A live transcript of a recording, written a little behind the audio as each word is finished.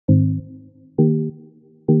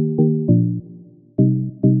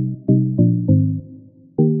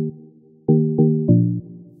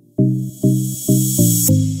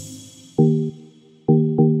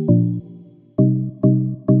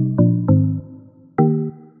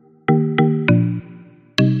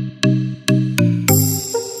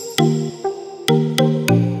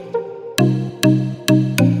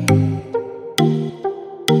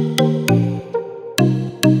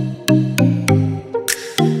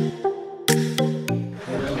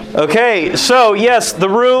Okay, so yes, the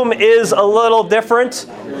room is a little different.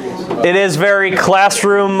 It is very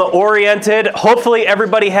classroom oriented. Hopefully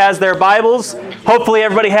everybody has their Bibles. Hopefully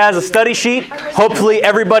everybody has a study sheet. Hopefully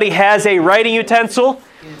everybody has a writing utensil.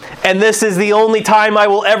 And this is the only time I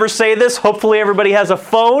will ever say this. Hopefully everybody has a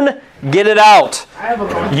phone. Get it out.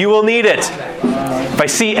 You will need it. If I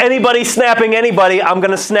see anybody snapping anybody, I'm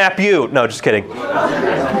going to snap you. No, just kidding.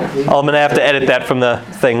 I'm going to have to edit that from the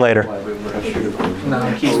thing later.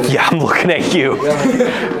 Yeah, I'm looking at you.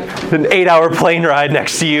 An 8-hour plane ride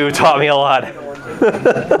next to you taught me a lot. All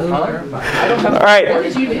right.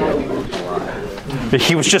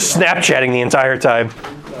 He was just Snapchatting the entire time.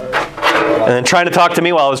 And then trying to talk to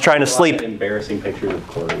me while I was trying to sleep. Embarrassing pictures of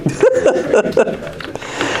Corey.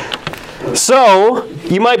 So,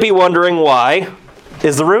 you might be wondering why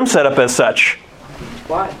is the room set up as such?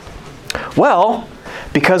 Why? Well,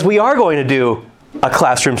 because we are going to do a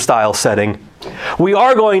classroom style setting. We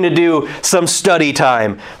are going to do some study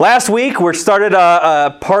time. Last week we started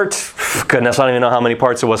a part, goodness, I don't even know how many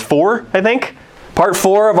parts it was, 4, I think? Part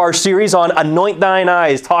 4 of our series on Anoint Thine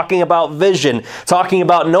Eyes, talking about vision, talking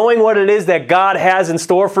about knowing what it is that God has in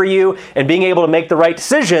store for you and being able to make the right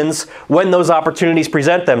decisions when those opportunities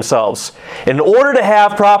present themselves. In order to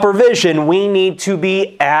have proper vision, we need to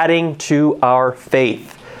be adding to our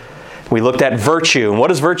faith. We looked at virtue. And what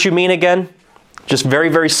does virtue mean again? Just very,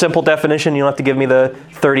 very simple definition. You don't have to give me the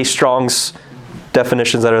 30 Strong's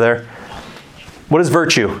definitions that are there. What is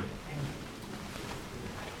virtue?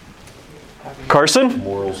 Carson?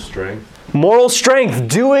 Moral strength. Moral strength.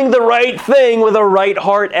 Doing the right thing with a right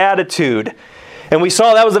heart attitude. And we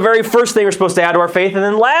saw that was the very first thing we're supposed to add to our faith. And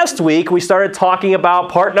then last week we started talking about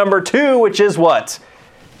part number 2, which is what?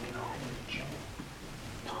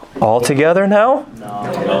 All together now?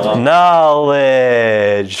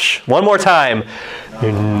 Knowledge. One more time.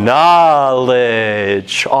 Knowledge.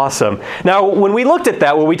 Awesome. Now, when we looked at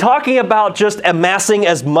that, were we talking about just amassing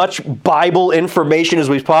as much Bible information as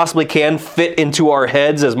we possibly can fit into our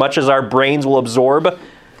heads, as much as our brains will absorb?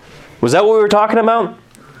 Was that what we were talking about?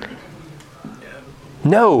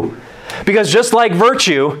 No. Because just like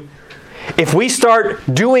virtue, if we start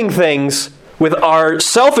doing things with our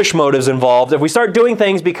selfish motives involved, if we start doing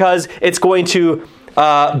things because it's going to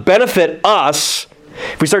benefit us,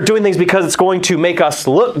 if we start doing things because it's going to make us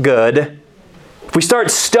look good, if we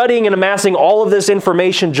start studying and amassing all of this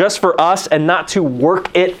information just for us and not to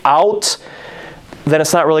work it out, then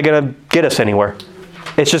it's not really going to get us anywhere.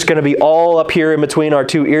 It's just going to be all up here in between our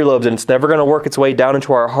 2 earlobes, and it's never going to work its way down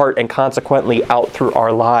into our heart and consequently out through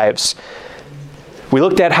our lives. We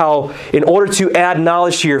looked at how in order to add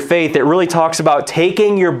knowledge to your faith, it really talks about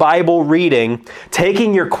taking your Bible reading,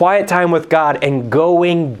 taking your quiet time with God, and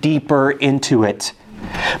going deeper into it.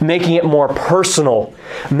 Making it more personal,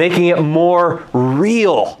 making it more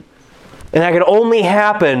real. And that can only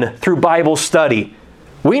happen through Bible study.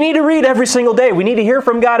 We need to read every single day. We need to hear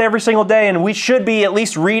from God every single day, and we should be at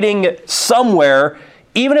least reading somewhere,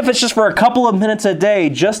 even if it's just for a couple of minutes a day,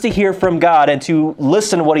 just to hear from God and to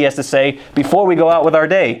listen to what He has to say before we go out with our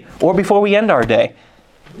day or before we end our day.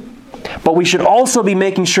 But we should also be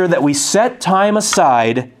making sure that we set time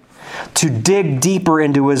aside to dig deeper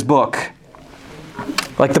into His book.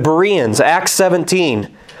 Like the Bereans, Acts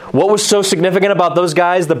 17. What was so significant about those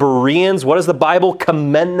guys, the Bereans? What does the Bible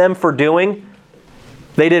commend them for doing?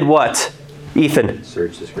 They did what? Ethan?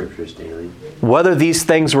 Search the Scriptures daily. Whether these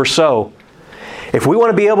things were so. If we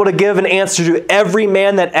want to be able to give an answer to every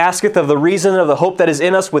man that asketh of the reason of the hope that is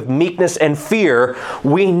in us with meekness and fear,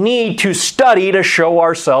 we need to study to show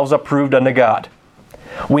ourselves approved unto God.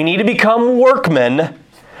 We need to become workmen,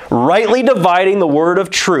 rightly dividing the word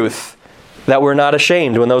of truth, that we're not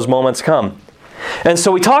ashamed when those moments come. And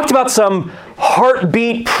so we talked about some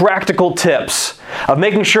heartbeat practical tips of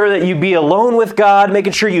making sure that you be alone with God,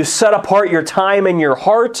 making sure you set apart your time and your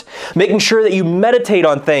heart, making sure that you meditate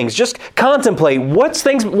on things. Just contemplate what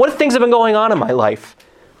things have been going on in my life.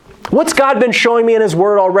 What's God been showing me in His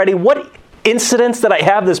Word already? What incidents did I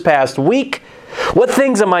have this past week? What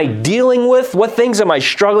things am I dealing with? What things am I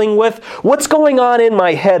struggling with? What's going on in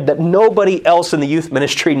my head that nobody else in the youth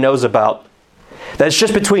ministry knows about? That's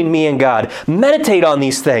just between me and God. Meditate on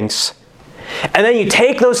these things. And then you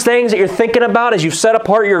take those things that you're thinking about as you set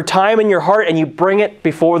apart your time and your heart and you bring it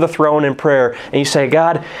before the throne in prayer. And you say,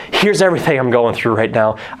 God, here's everything I'm going through right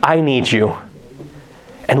now. I need you.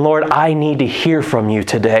 And Lord, I need to hear from you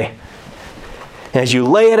today. And as you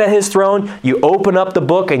lay it at His throne, you open up the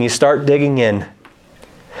book and you start digging in.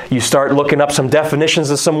 You start looking up some definitions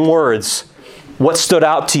of some words. What stood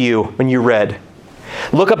out to you when you read?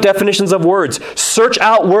 Look up definitions of words. Search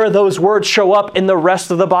out where those words show up in the rest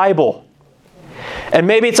of the Bible. And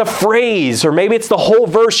maybe it's a phrase, or maybe it's the whole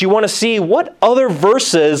verse. You want to see what other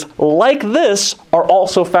verses like this are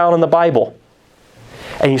also found in the Bible.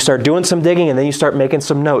 And you start doing some digging, and then you start making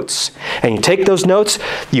some notes. And you take those notes,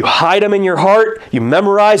 you hide them in your heart, you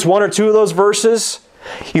memorize one or two of those verses,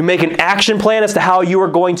 you make an action plan as to how you are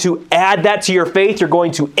going to add that to your faith, you're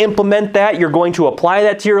going to implement that, you're going to apply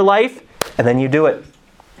that to your life, and then you do it.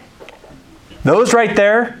 Those right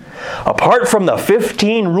there, apart from the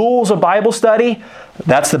 15 rules of Bible study,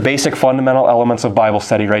 that's the basic fundamental elements of Bible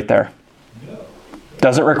study right there.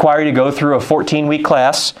 Doesn't require you to go through a 14-week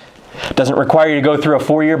class. Doesn't require you to go through a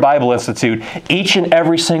 4-year Bible Institute. Each and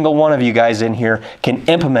every single one of you guys in here can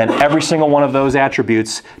implement every single one of those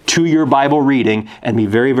attributes to your Bible reading and be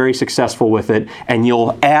very, very successful with it. And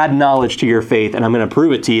you'll add knowledge to your faith, and I'm going to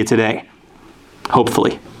prove it to you today.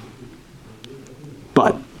 Hopefully.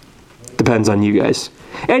 But depends on you guys.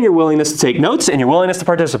 And your willingness to take notes and your willingness to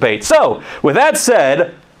participate. So, with that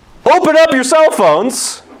said, open up your cell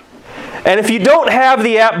phones. And if you don't have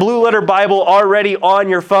the app Blue Letter Bible already on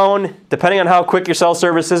your phone, depending on how quick your cell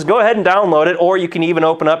service is, go ahead and download it. Or you can even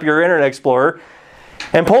open up your Internet Explorer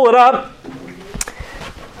and pull it up.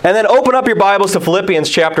 And then open up your Bibles to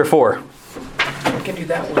Philippians chapter 4. I can do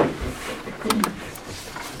that one.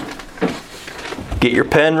 Get your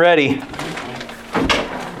pen ready.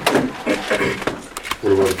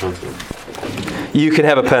 What about a pencil? You can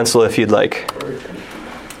have a pencil if you'd like.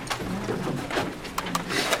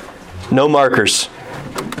 No markers.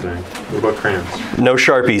 Okay. What about crayons? No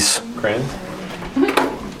Sharpies. Crayons?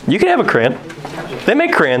 You can have a crayon. They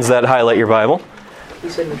make crayons that highlight your Bible.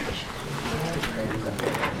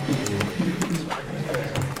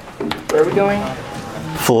 Where are we going?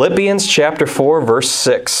 Philippians chapter 4, verse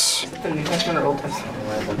 6. The New Testament or Old Testament?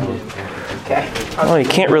 Okay. Oh, you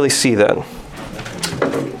can't really see that.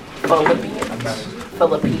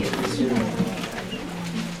 Philippians.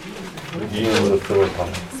 The Eons of Philippi.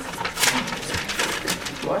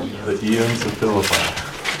 What? The Eons of Philippi.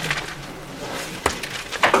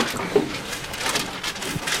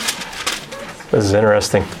 This is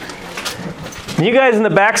interesting. Can you guys in the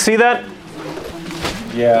back see that?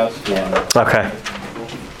 Yes. Okay.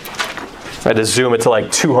 I had to zoom it to like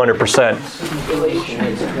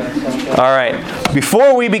 200%. All right.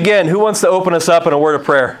 Before we begin, who wants to open us up in a word of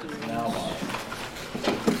prayer?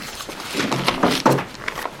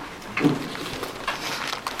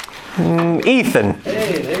 Ethan.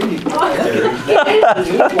 Hey, there you go.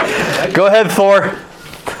 Go ahead, Thor.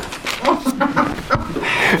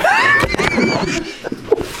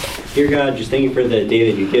 Dear God, just thank you for the day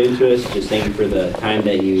that you've given to us. Just thank you for the time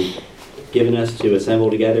that you've given us to assemble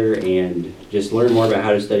together and just learn more about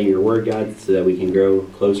how to study your word, God, so that we can grow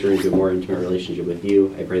closer into a more intimate relationship with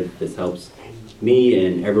you. I pray that this helps me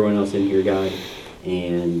and everyone else in here, God,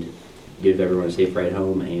 and give everyone a safe ride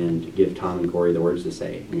home and give Tom and Corey the words to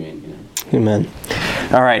say. Amen. Amen.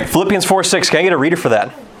 All right, Philippians 4:6. Can I get a reader for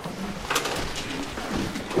that?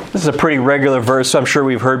 This is a pretty regular verse I'm sure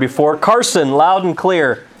we've heard before. Carson, loud and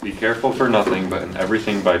clear. Be careful for nothing, but in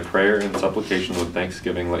everything by prayer and supplication with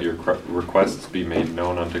thanksgiving let your requests be made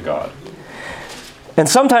known unto God. And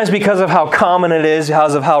sometimes because of how common it is,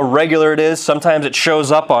 because of how regular it is, sometimes it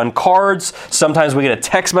shows up on cards. Sometimes we get a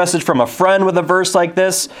text message from a friend with a verse like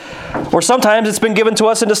this. Or sometimes it's been given to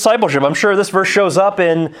us in discipleship. I'm sure this verse shows up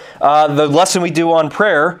in the lesson we do on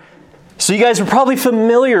prayer. So you guys are probably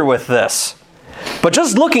familiar with this. But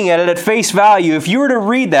just looking at it at face value, if you were to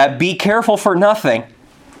read that, be careful for nothing.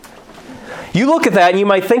 You look at that and you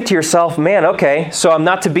might think to yourself, man, okay, so I'm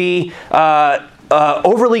not to be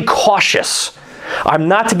overly cautious. I'm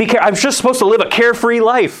just supposed to live a carefree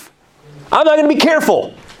life. I'm not going to be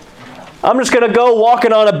careful. I'm just going to go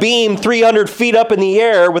walking on a beam 300 feet up in the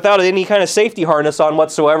air without any kind of safety harness on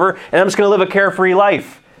whatsoever, and I'm just going to live a carefree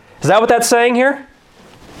life. Is that what that's saying here?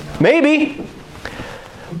 Maybe.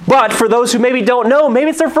 But for those who maybe don't know, maybe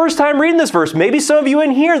it's their first time reading this verse. Maybe some of you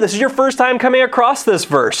in here, this is your first time coming across this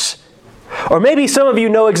verse. Or maybe some of you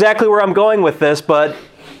know exactly where I'm going with this, but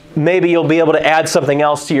maybe you'll be able to add something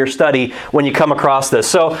else to your study when you come across this.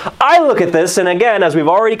 So I look at this, and again, as we've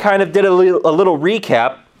already kind of did a little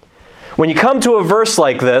recap, when you come to a verse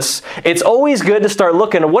like this, it's always good to start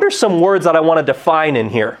looking at what are some words that I want to define in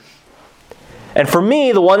here. And for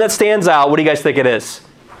me, the one that stands out, what do you guys think it is?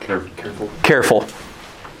 Careful. Careful.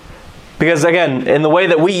 Because again, in the way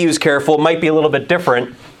that we use careful, it might be a little bit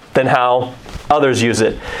different than how others use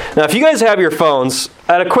it. Now, if you guys have your phones,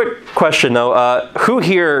 I had a quick question though. Who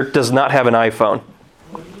here does not have an iPhone?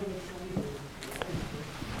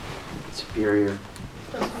 Superior.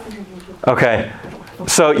 Okay.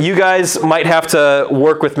 So you guys might have to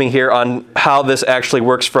work with me here on how this actually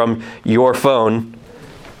works from your phone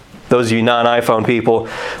those of you non-iPhone people.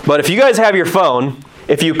 But if you guys have your phone,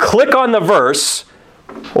 if you click on the verse,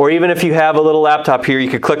 or even if you have a little laptop here, you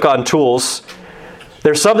could click on Tools.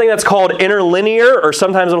 There's something that's called interlinear, or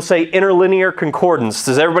sometimes it'll say interlinear concordance.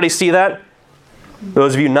 Does everybody see that?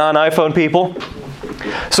 Those of you non-iPhone people?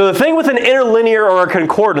 So the thing with an interlinear or a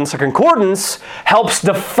concordance helps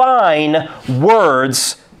define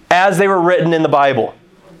words as they were written in the Bible.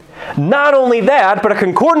 Not only that, but a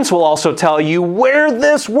concordance will also tell you where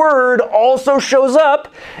this word also shows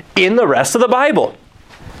up in the rest of the Bible.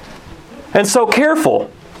 And so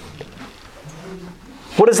careful.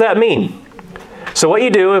 What does that mean? So what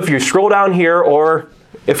you do, if you scroll down here, or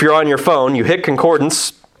if you're on your phone, you hit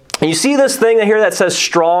concordance, and you see this thing here that says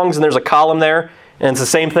Strong's, and there's a column there, and it's the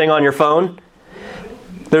same thing on your phone.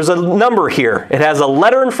 There's a number here. It has a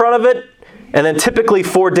letter in front of it, and then typically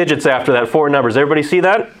 4 digits after that, 4 numbers. Everybody see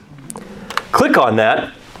that? Click on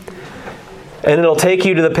that, and it'll take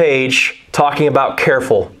you to the page talking about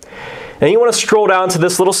careful. And you want to scroll down to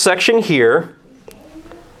this little section here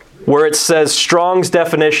where it says Strong's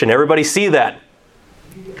definition. Everybody see that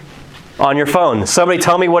on your phone? Somebody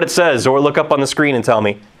tell me what it says, or look up on the screen and tell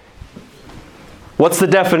me. What's the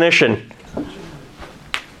definition?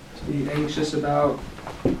 To be anxious about,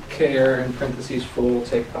 care, in parentheses, full,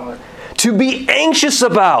 take thought. To be anxious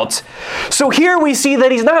about. So here we see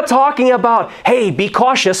that he's not talking about, hey, be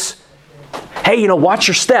cautious. Hey, watch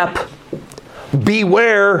your step.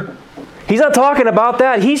 Beware. He's not talking about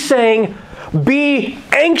that. He's saying, be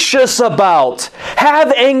anxious about.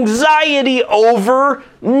 Have anxiety over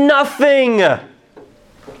nothing.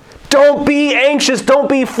 Don't be anxious. Don't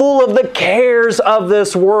be full of the cares of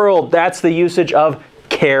this world. That's the usage of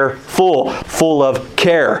careful, full of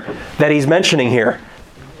care that he's mentioning here.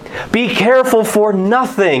 Be careful for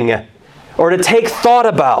nothing, or to take thought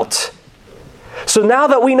about. So now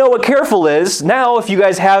that we know what careful is, now if you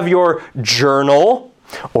guys have your journal,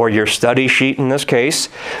 or your study sheet in this case,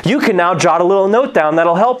 you can now jot a little note down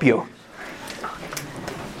that'll help you.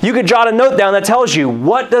 You could jot a note down that tells you,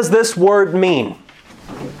 what does this word mean?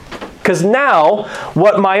 Because now,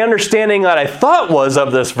 what my understanding that I thought was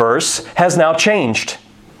of this verse has now changed.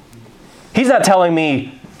 He's not telling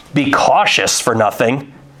me, be cautious for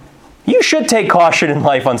nothing. You should take caution in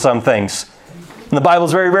life on some things. And the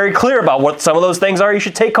Bible's very, very clear about what some of those things are you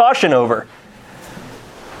should take caution over.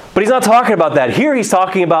 But he's not talking about that. Here he's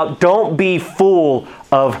talking about don't be full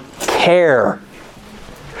of care.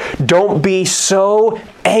 Don't be so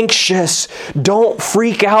anxious. Don't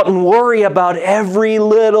freak out and worry about every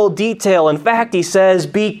little detail. In fact, he says,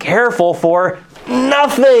 be careful for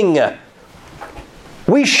nothing.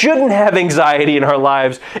 We shouldn't have anxiety in our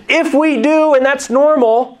lives. If we do, and that's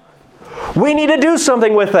normal, we need to do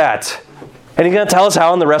something with that. And he's going to tell us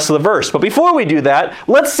how in the rest of the verse. But before we do that,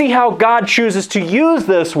 let's see how God chooses to use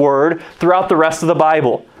this word throughout the rest of the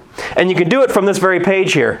Bible. And you can do it from this very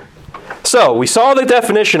page here. So, we saw the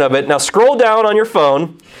definition of it. Now scroll down on your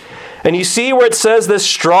phone, and you see where it says this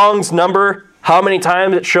Strong's number, how many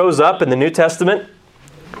times it shows up in the New Testament.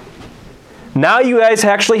 Now you guys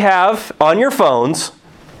actually have on your phones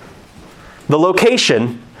the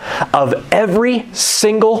location of every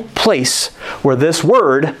single place where this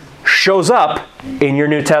word shows up in your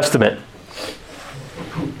New Testament.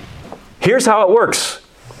 Here's how it works.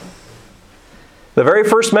 The very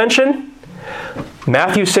first mention,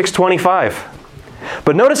 Matthew 6:25.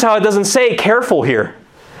 But notice how it doesn't say careful here.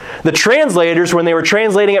 The translators, when they were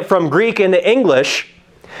translating it from Greek into English,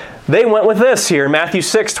 they went with this here, Matthew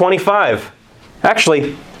 6:25.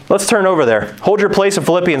 Actually, let's turn over there. Hold your place in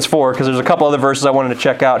Philippians 4, because there's a couple other verses I wanted to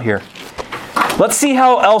check out here. Let's see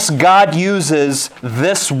how else God uses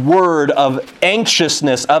this word of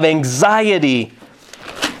anxiousness, of anxiety,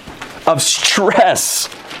 of stress.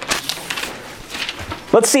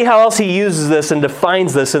 Let's see how else he uses this and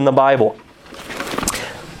defines this in the Bible.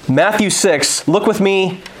 Matthew 6, look with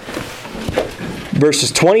me,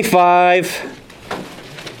 verses 25.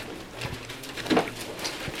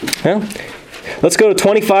 Let's go to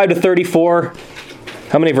 25 to 34.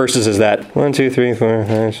 How many verses is that? 1, 2, 3, 4,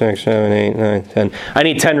 5, 6, 7, 8, 9, 10. I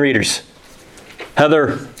need 10 readers.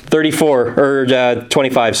 Heather,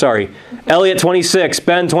 25, sorry. Elliot, 26.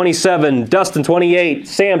 Ben, 27. Dustin, 28.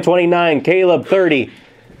 Sam, 29. Caleb, 30.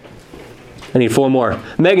 I need 4 more.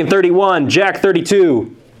 Megan, 31. Jack,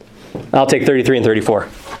 32. I'll take 33 and 34.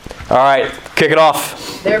 All right, kick it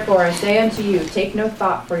off. Therefore I say unto you, take no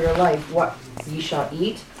thought for your life, what ye shall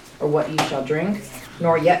eat, or what ye shall drink,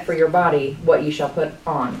 nor yet for your body, what ye shall put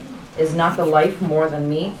on. Is not the life more than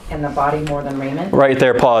meat, and the body more than raiment? Right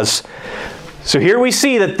there, pause. So here we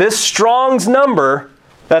see that this Strong's number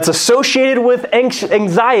that's associated with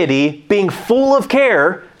anxiety, being full of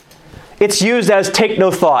care, it's used as take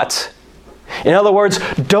no thought. In other words,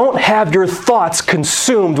 don't have your thoughts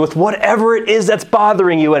consumed with whatever it is that's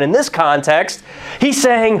bothering you. And in this context, he's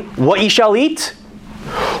saying, what ye shall eat,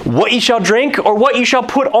 what ye shall drink, or what ye shall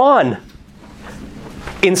put on.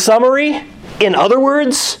 In summary, in other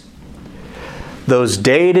words, those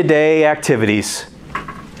day-to-day activities,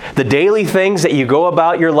 the daily things that you go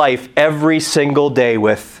about your life every single day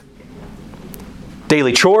with.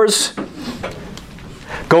 Daily chores,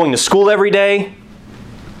 going to school every day,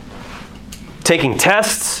 taking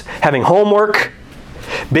tests, having homework,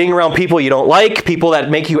 being around people you don't like, people that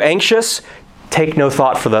make you anxious. Take no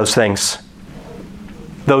thought for those things.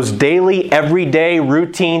 Those daily, everyday,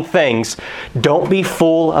 routine things. Don't be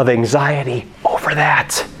full of anxiety over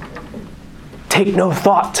that. Take no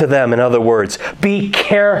thought to them, in other words. Be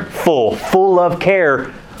careful, full of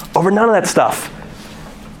care over none of that stuff.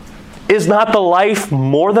 Is not the life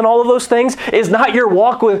more than all of those things? Is not your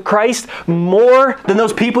walk with Christ more than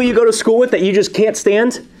those people you go to school with that you just can't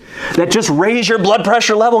stand? That just raise your blood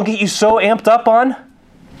pressure level and get you so amped up on?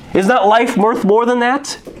 Is not life worth more than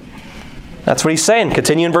that? That's what he's saying.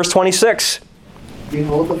 Continue in verse 26.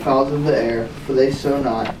 Behold the fowls of the air, for they sow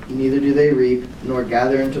not, neither do they reap, nor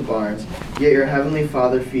gather into barns, yet your heavenly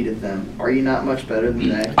Father feedeth them. Are ye not much better than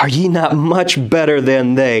they? Are ye not much better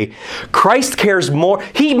than they? Christ cares more.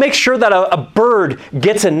 He makes sure that a bird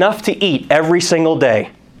gets enough to eat every single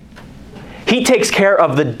day. He takes care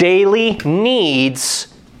of the daily needs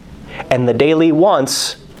and the daily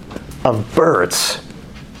wants of birds.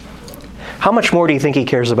 How much more do you think he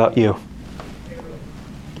cares about you?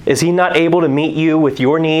 Is he not able to meet you with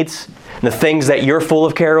your needs, the things that you're full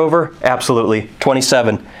of care over? Absolutely.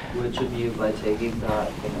 27. Which of you, by taking thought,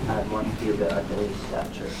 can add 1 cubit unto his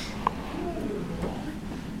stature?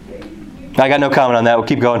 I got no comment on that. We'll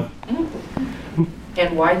keep going.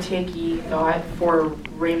 And why take ye thought for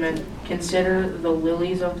raiment? Consider the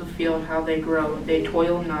lilies of the field, how they grow. They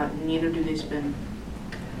toil not, neither do they spin.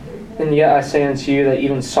 And yet I say unto you that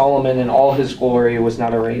even Solomon in all his glory was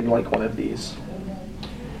not arrayed like one of these.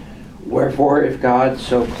 Wherefore, if God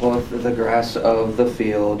so clothe the grass of the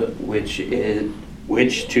field, which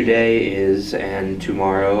today is and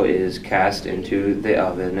tomorrow is cast into the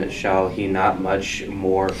oven, shall he not much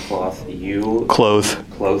more clothe you,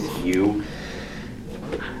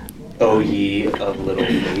 O ye of little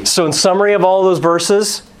faith? So in summary of all those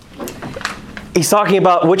verses, he's talking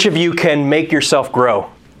about which of you can make yourself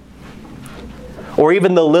grow. Or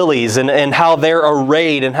even the lilies and how they're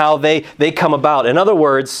arrayed and how they come about. In other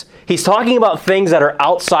words, he's talking about things that are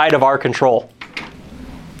outside of our control.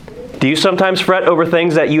 Do you sometimes fret over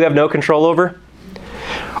things that you have no control over?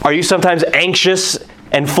 Are you sometimes anxious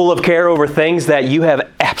and full of care over things that you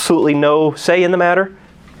have absolutely no say in the matter?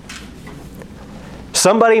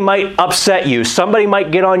 Somebody might upset you. Somebody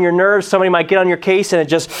might get on your nerves. Somebody might get on your case and it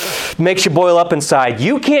just makes you boil up inside.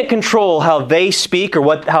 You can't control how they speak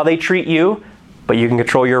or how they treat you, but you can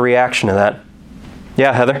control your reaction to that.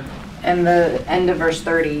 Yeah, Heather? And the end of verse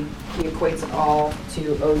 30, he equates it all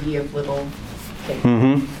to, O ye of little faith.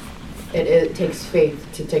 Mm-hmm. It takes faith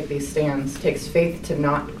to take these stands. It takes faith to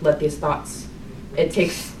not let these thoughts. It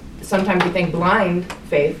takes, sometimes you think blind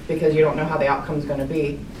faith because you don't know how the outcome's going to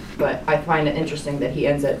be. But I find it interesting that he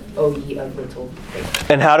ends it, O ye of little faith.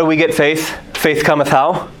 And how do we get faith? Faith cometh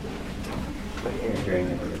how?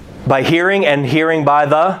 By hearing, and hearing by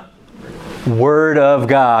the Word of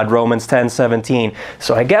God, Romans 10:17.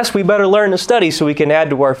 So I guess we better learn to study so we can add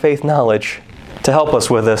to our faith knowledge to help us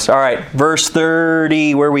with this. All right, verse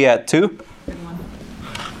 30, where are we at? 2?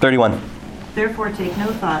 31. Therefore take no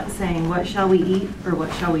thought, saying, what shall we eat, or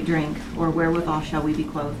what shall we drink, or wherewithal shall we be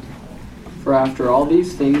clothed? For after all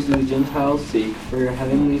these things do the Gentiles seek, for your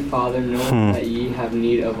heavenly Father knoweth that ye have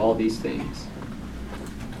need of all these things.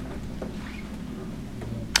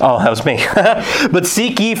 Oh, that was me. But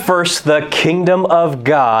seek ye first the kingdom of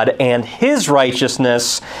God and His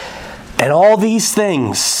righteousness, and all these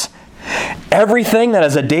things, everything that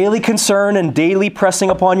is a daily concern and daily pressing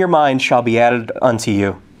upon your mind shall be added unto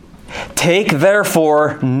you. Take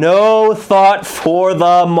therefore no thought for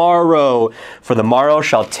the morrow, for the morrow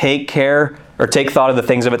shall take thought of the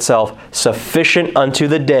things of itself. Sufficient unto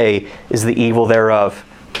the day is the evil thereof.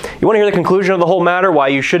 You want to hear the conclusion of the whole matter? Why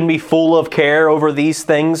you shouldn't be full of care over these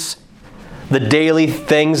things? The daily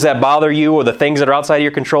things that bother you or the things that are outside of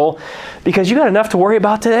your control? Because you got enough to worry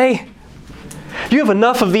about today. You have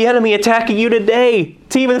enough of the enemy attacking you today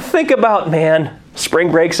to even think about, man,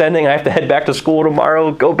 spring break's ending. I have to head back to school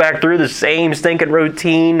tomorrow. Go back through the same stinking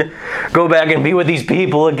routine. Go back and be with these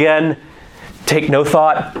people again. Take no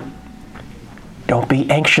thought. Don't be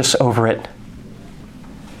anxious over it.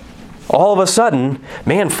 all of a sudden,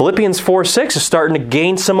 man, Philippians 4:6 is starting to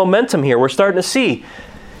gain some momentum here. We're starting to see.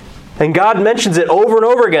 And God mentions it over and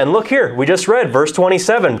over again. Look here, we just read verse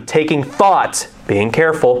 27, taking thought, being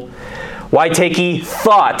careful. Why take ye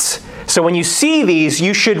thoughts? So when you see these,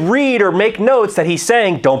 you should read or make notes that he's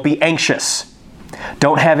saying, don't be anxious.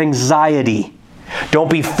 Don't have anxiety. Don't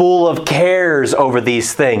be full of cares over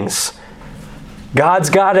these things. God's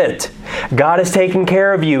got it. God is taking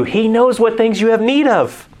care of you. He knows what things you have need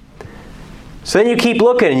of. So then you keep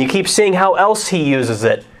looking and you keep seeing how else he uses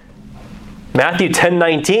it. Matthew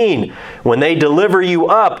 10:19, when they deliver you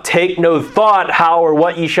up, take no thought how or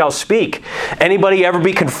what ye shall speak. Anybody ever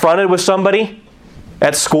be confronted with somebody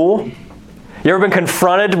at school? You ever been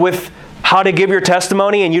confronted with how to give your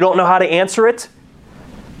testimony and you don't know how to answer it?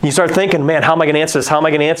 You start thinking, man, how am I going to answer this? How am I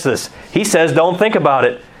going to answer this? He says, don't think about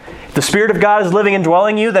it. If the Spirit of God is living and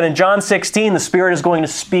dwelling in you, then in John 16, the Spirit is going to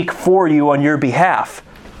speak for you on your behalf.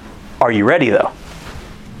 Are you ready, though?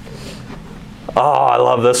 Oh, I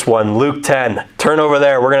love this one. Luke 10. Turn over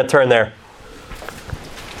there. We're going to turn there.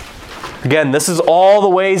 Again, this is all the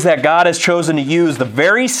ways that God has chosen to use the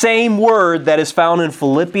very same word that is found in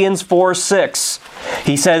Philippians 4:6.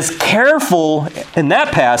 He says careful in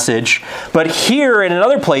that passage, but here and in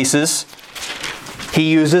other places,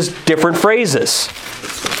 he uses different phrases.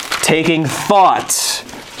 Taking thought.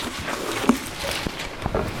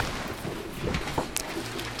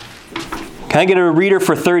 Can I get a reader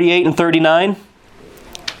for 38 and 39?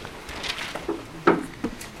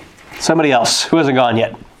 Somebody else. Who hasn't gone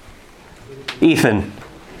yet? Ethan.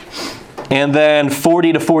 And then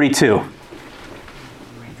 40 to 42.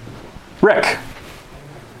 Rick.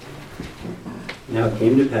 Now it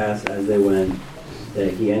came to pass as they went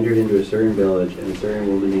that he entered into a certain village, and a certain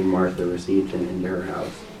woman named Martha received him into her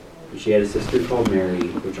house. And she had a sister called Mary,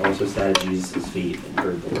 which also sat at Jesus' feet and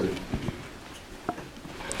heard the word.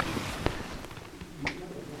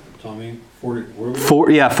 Tommy, 40,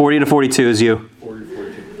 where 40 to 42 is you. 40 to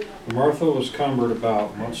 42. Martha was cumbered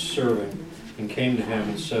about, much serving, and came to him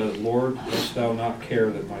and said, Lord, dost thou not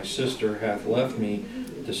care that my sister hath left me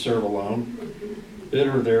to serve alone? Bid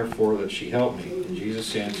her therefore that she help me. And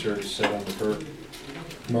Jesus answered and said unto her,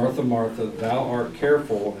 Martha, Martha, thou art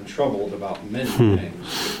careful and troubled about many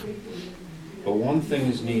things. But one thing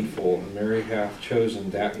is needful, and Mary hath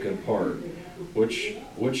chosen that good part, which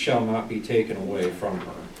shall not be taken away from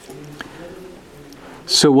her.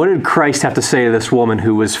 So what did Christ have to say to this woman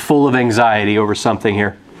who was full of anxiety over something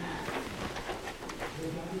here?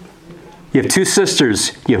 You have two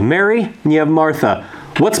sisters. You have Mary and you have Martha.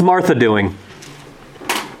 What's Martha doing?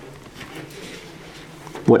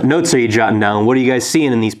 What notes are you jotting down? What are you guys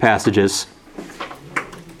seeing in these passages?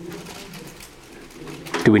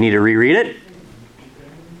 Do we need to reread it?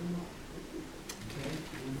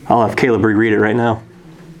 I'll have Caleb reread it right now.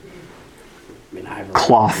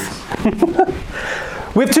 Cloth.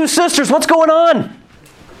 We have two sisters. What's going on?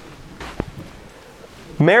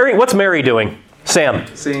 Mary, what's Mary doing? Sam.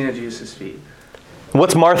 Sitting at Jesus' feet.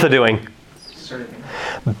 What's Martha doing? Serving.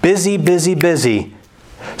 Busy, busy, busy.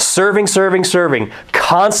 Serving, serving, serving.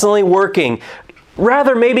 Constantly working.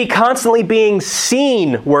 Rather, maybe constantly being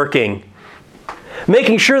seen working.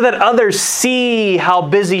 Making sure that others see how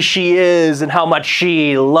busy she is and how much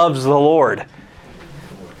she loves the Lord.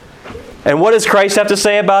 And what does Christ have to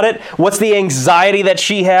say about it? What's the anxiety that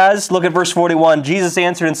she has? Look at verse 41. Jesus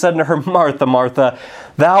answered and said unto her, Martha, Martha,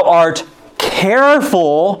 thou art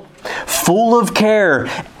careful, full of care,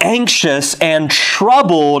 anxious, and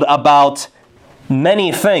troubled about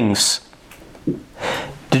many things.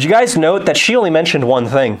 Did you guys note that she only mentioned one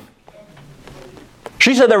thing?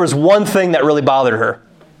 She said there was one thing that really bothered her.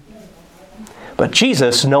 But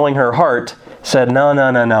Jesus, knowing her heart, said,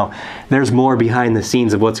 no. There's more behind the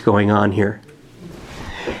scenes of what's going on here.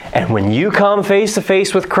 And when you come face to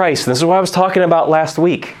face with Christ, and this is what I was talking about last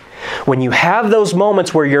week, when you have those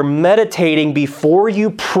moments where you're meditating before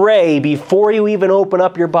you pray, before you even open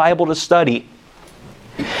up your Bible to study,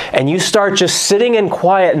 and you start just sitting in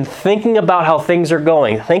quiet and thinking about how things are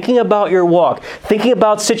going, thinking about your walk, thinking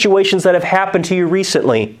about situations that have happened to you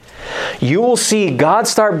recently, you will see God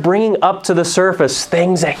start bringing up to the surface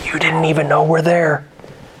things that you didn't even know were there.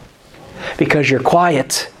 Because you're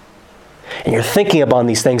quiet and you're thinking about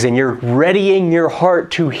these things and you're readying your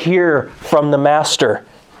heart to hear from the Master.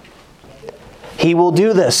 He will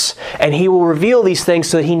do this and He will reveal these things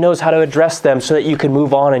so that He knows how to address them so that you can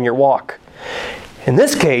move on in your walk. In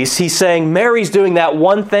this case, He's saying Mary's doing that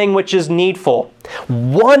one thing which is needful.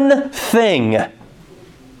 One thing.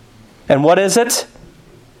 And what is it?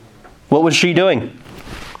 What was she doing?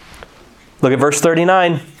 Look at verse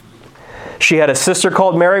 39. She had a sister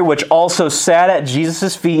called Mary, which also sat at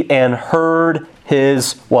Jesus' feet and heard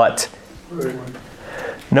his what?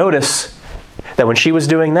 Notice that when she was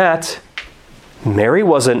doing that, Mary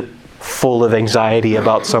wasn't full of anxiety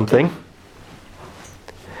about something.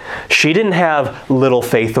 She didn't have little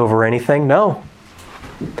faith over anything. No.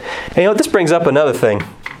 And this brings up another thing.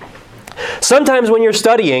 Sometimes when you're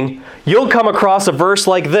studying, you'll come across a verse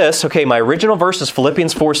like this. Okay, my original verse is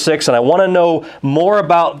Philippians 4:6, and I want to know more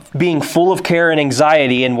about being full of care and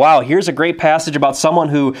anxiety. And wow, here's a great passage about someone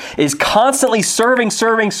who is constantly serving,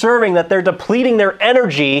 that they're depleting their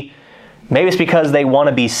energy. Maybe it's because they want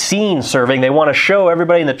to be seen serving. They want to show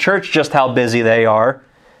everybody in the church just how busy they are.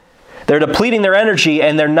 They're depleting their energy,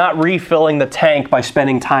 and they're not refilling the tank by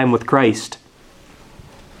spending time with Christ.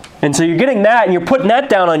 And so you're getting that, and you're putting that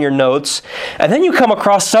down on your notes, and then you come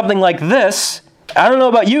across something like this. I don't know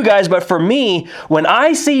about you guys, but for me, when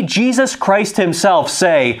I see Jesus Christ himself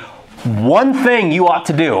say, one thing you ought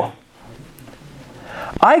to do,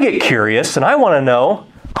 I get curious, and I want to know,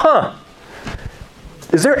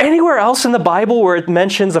 is there anywhere else in the Bible where it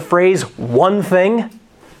mentions the phrase, one thing?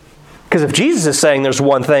 Because if Jesus is saying there's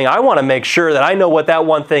one thing, I want to make sure that I know what that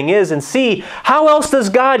one thing is and see how else does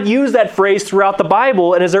God use that phrase throughout the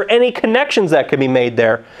Bible, and is there any connections that can be made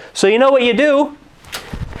there? So you know what you do?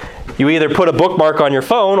 You either put a bookmark on your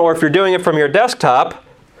phone, or if you're doing it from your desktop,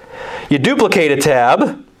 you duplicate a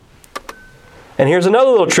tab. And here's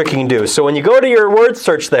another little trick you can do. So when you go to your word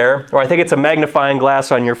search there, or I think it's a magnifying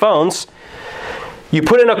glass on your phones, you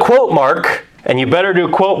put in a quote mark, and you better do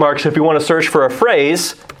quote marks if you want to search for a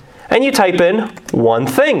phrase, and you type in one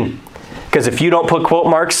thing. Because if you don't put quote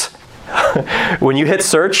marks, when you hit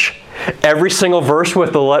search, every single verse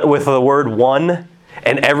with the word one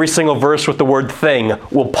and every single verse with the word thing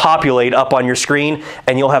will populate up on your screen,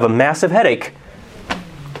 and you'll have a massive headache.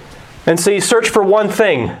 And so you search for one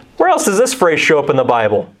thing. Where else does this phrase show up in the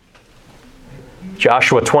Bible?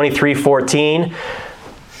 Joshua 23:14.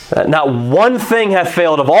 Not one thing hath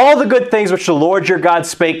failed of all the good things which the Lord your God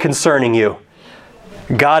spake concerning you.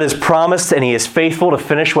 God has promised, and He is faithful to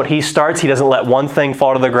finish what He starts. He doesn't let one thing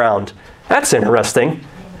fall to the ground. That's interesting.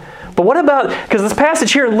 But what about, because this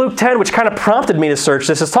passage here in Luke 10, which kind of prompted me to search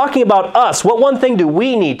this, is talking about us. What one thing do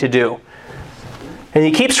we need to do? And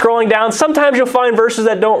you keep scrolling down. Sometimes you'll find verses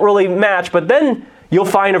that don't really match, but then you'll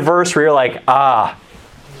find a verse where you're like,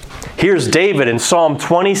 here's David in Psalm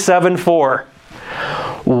 27:4.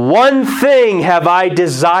 One thing have I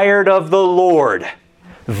desired of the Lord,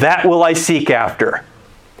 that will I seek after,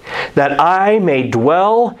 that I may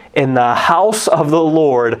dwell in the house of the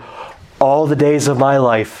Lord all the days of my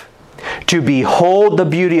life, to behold the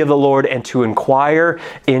beauty of the Lord and to inquire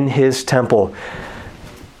in His temple.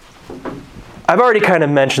 I've already kind of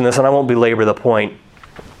mentioned this, and I won't belabor the point.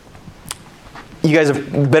 You guys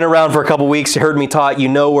have been around for a couple weeks, you heard me talk, you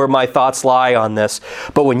know where my thoughts lie on this.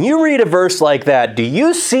 But when you read a verse like that, do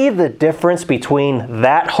you see the difference between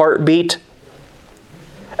that heartbeat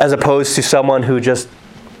as opposed to someone who just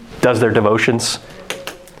does their devotions?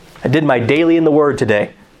 I did my daily in the Word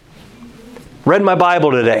today. Read my Bible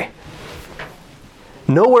today.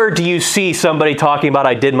 Nowhere do you see somebody talking about,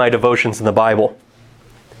 I did my devotions in the Bible.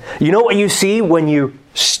 You know what you see when you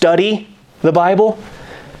study the Bible?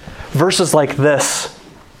 Verses like this,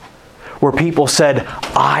 where people said,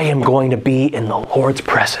 I am going to be in the Lord's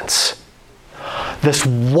presence. This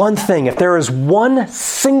one thing, if there is one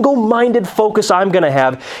single-minded focus I'm going to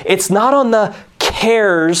have, it's not on the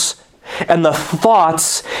cares and the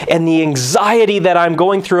thoughts and the anxiety that I'm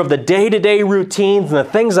going through of the day-to-day routines and the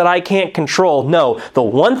things that I can't control. No, the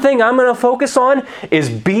one thing I'm going to focus on is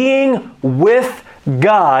being with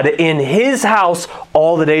God in His house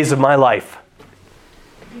all the days of my life.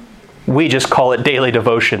 We just call it daily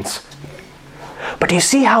devotions. But do you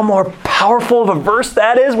see how more powerful of a verse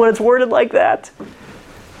that is when it's worded like that?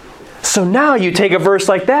 So now you take a verse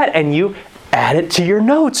like that and you add it to your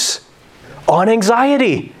notes on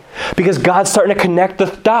anxiety. Because God's starting to connect the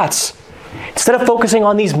dots. Instead of focusing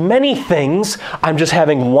on these many things, I'm just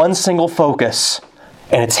having one single focus.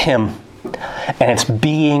 And it's Him. And it's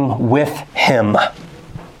being with Him.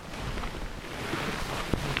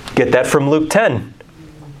 Get that from Luke 10.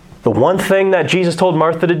 The one thing that Jesus told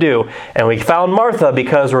Martha to do. And we found Martha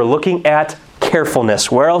because we're looking at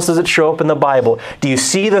carefulness. Where else does it show up in the Bible? Do you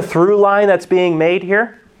see the through line that's being made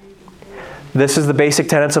here? This is the basic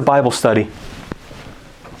tenets of Bible study.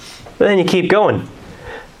 But then you keep going.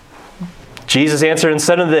 Jesus answered and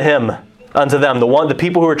said unto them, the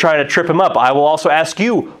people who were trying to trip Him up, I will also ask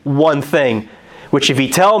you one thing, which if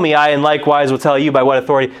ye tell me, I and likewise will tell you by what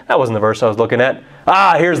authority. That wasn't the verse I was looking at.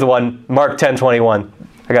 Here's the one, Mark 10:21.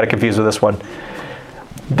 I got confused with this one.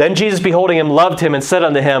 Then Jesus, beholding him, loved him and said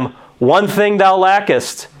unto him, one thing thou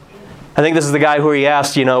lackest. I think this is the guy who he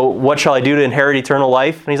asked, what shall I do to inherit eternal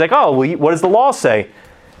life? And he's like, oh, well, what does the law say?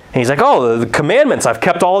 And he's like, oh, the commandments. I've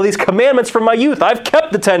kept all of these commandments from my youth. I've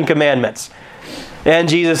kept the 10 commandments. And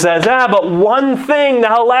Jesus says, but one thing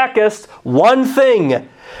thou lackest, one thing.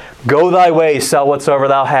 Go thy way, sell whatsoever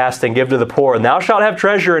thou hast, and give to the poor, and thou shalt have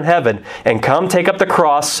treasure in heaven. And come, take up the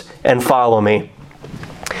cross, and follow me.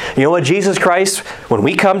 You know what? Jesus Christ, when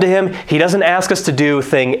we come to Him, He doesn't ask us to do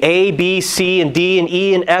thing A, B, C, and D, and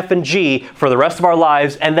E, and F, and G for the rest of our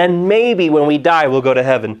lives, and then maybe when we die, we'll go to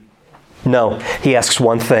heaven. No, He asks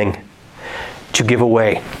one thing. To give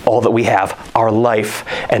away all that we have, our life,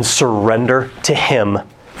 and surrender to Him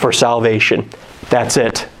for salvation. That's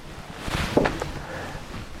it.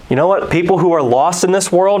 You know what? People who are lost in this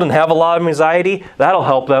world and have a lot of anxiety, that'll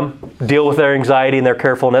help them deal with their anxiety and their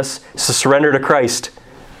carefulness. It's to surrender to Christ.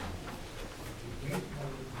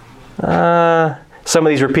 Some of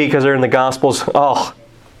these repeat because they're in the Gospels. Oh,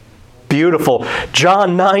 beautiful.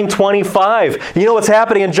 John 9:25. You know what's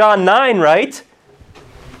happening in John 9, right?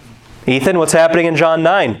 Ethan, what's happening in John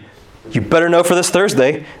 9? You better know for this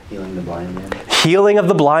Thursday. Healing the blind man. Healing of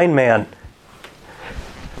the blind man.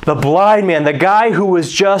 The blind man, the guy who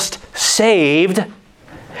was just saved,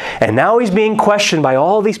 and now he's being questioned by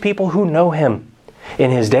all these people who know him in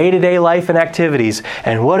his day-to-day life and activities.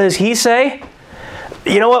 And what does he say?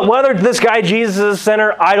 You know what? Whether this guy Jesus is a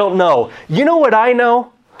sinner, I don't know. You know what I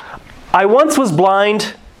know? I once was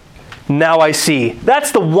blind, now I see.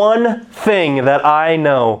 That's the one thing that I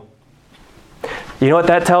know. You know what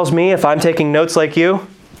that tells me if I'm taking notes like you?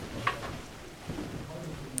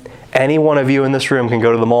 Any one of you in this room can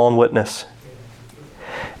go to the mall and witness.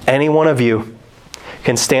 Any one of you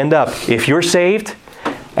can stand up. If you're saved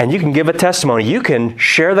and you can give a testimony, you can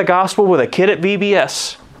share the gospel with a kid at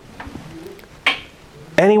VBS.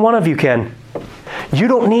 Any one of you can. You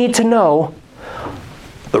don't need to know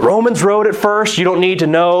the Romans Road at first. You don't need to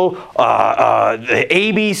know the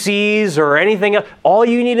ABCs or anything else. All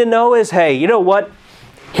you need to know is, hey, you know what?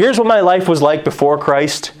 Here's what my life was like before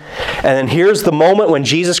Christ. And then here's the moment when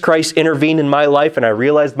Jesus Christ intervened in my life and I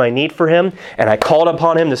realized my need for Him and I called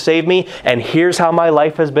upon Him to save me. And here's how my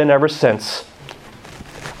life has been ever since.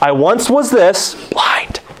 I once was this,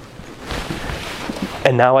 blind.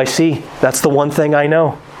 And now I see. That's the one thing I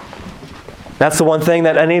know. That's the one thing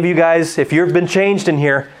that any of you guys, if you've been changed in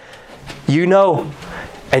here, you know.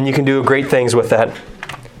 And you can do great things with that.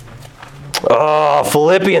 Oh,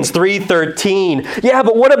 Philippians 3:13. Yeah,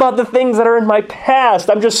 but what about the things that are in my past?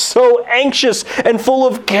 I'm just so anxious and full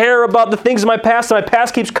of care about the things in my past, and my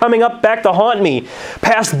past keeps coming up back to haunt me.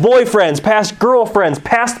 Past boyfriends, past girlfriends,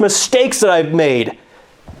 past mistakes that I've made.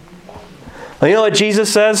 And you know what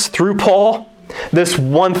Jesus says through Paul? This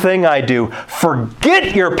one thing I do,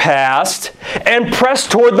 forget your past and press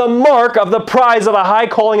toward the mark of the prize of the high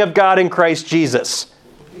calling of God in Christ Jesus.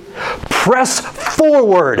 Press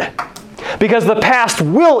forward. Because the past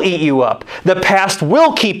will eat you up. The past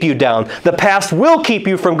will keep you down. The past will keep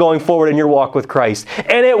you from going forward in your walk with Christ.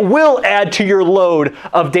 And it will add to your load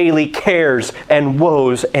of daily cares and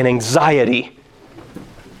woes and anxiety.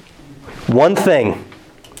 One thing,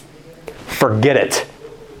 forget it.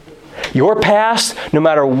 Your past, no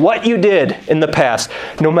matter what you did in the past,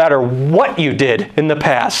 no matter what you did in the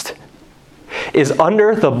past, is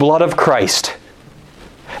under the blood of Christ.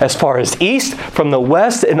 As far as east from the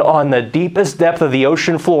west and on the deepest depth of the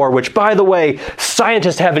ocean floor, which, by the way,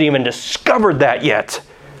 scientists haven't even discovered that yet.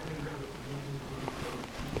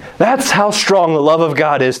 That's how strong the love of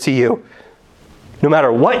God is to you. No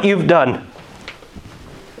matter what you've done,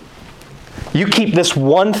 you keep this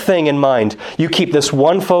one thing in mind. You keep this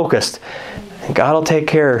one focused, and God will take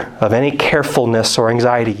care of any carefulness or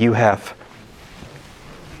anxiety you have.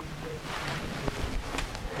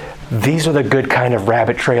 These are the good kind of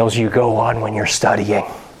rabbit trails you go on when you're studying.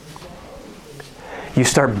 You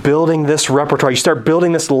start building this repertoire. You start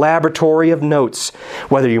building this laboratory of notes.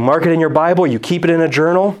 Whether you mark it in your Bible or you keep it in a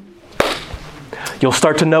journal, you'll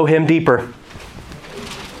start to know Him deeper.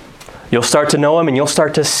 You'll start to know Him and you'll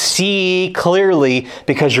start to see clearly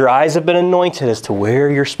because your eyes have been anointed as to where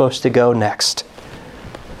you're supposed to go next.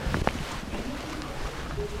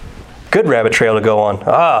 Good rabbit trail to go on.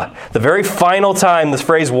 The very final time this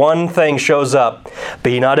phrase one thing shows up.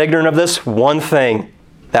 Be not ignorant of this one thing.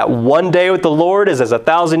 That one day with the Lord is as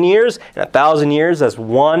 1,000 years, and 1,000 years as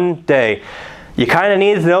one day. You kind of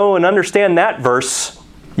need to know and understand that verse.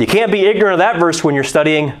 You can't be ignorant of that verse when you're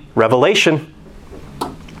studying Revelation.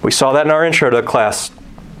 We saw that in our intro to the class.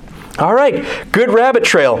 All right, good rabbit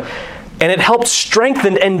trail. And it helped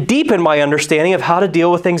strengthen and deepen my understanding of how to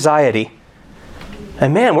deal with anxiety.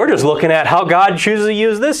 And man, we're just looking at how God chooses to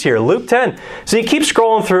use this here, Luke 10. So you keep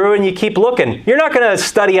scrolling through and you keep looking. You're not going to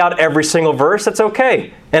study out every single verse. That's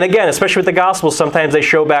okay. And again, especially with the Gospels, sometimes they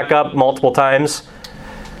show back up multiple times.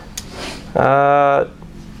 And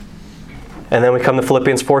then we come to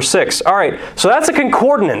Philippians 4:6. All right, so that's a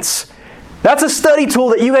concordance. That's a study tool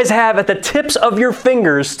that you guys have at the tips of your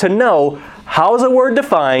fingers to know how is a word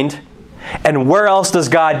defined and where else does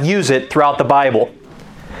God use it throughout the Bible.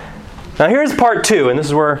 Now here's part 2, and this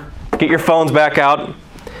is where, get your phones back out.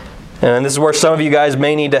 And this is where some of you guys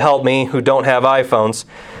may need to help me who don't have iPhones.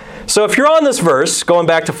 So if you're on this verse, going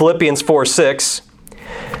back to Philippians 4:6,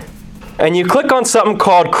 and you click on something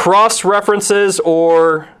called cross-references,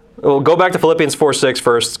 or we'll go back to Philippians 4:6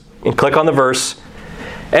 first, and click on the verse.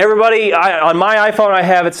 Everybody, on my iPhone I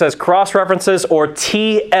have it says cross-references or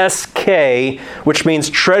TSK, which means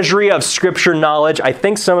Treasury of Scripture Knowledge. I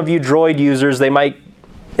think some of you Droid users, it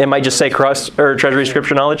might just say Treasury of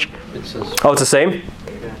Scripture Knowledge. It says. Oh, it's the same?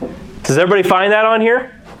 Does everybody find that on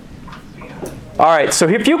here? All right, so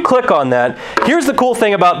if you click on that, here's the cool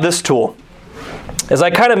thing about this tool. As I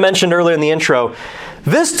kind of mentioned earlier in the intro,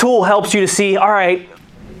 this tool helps you to see, all right,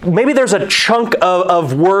 maybe there's a chunk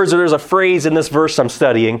of words or there's a phrase in this verse I'm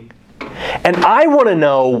studying, and I want to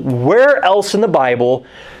know where else in the Bible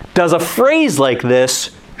does a phrase like this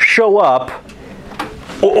show up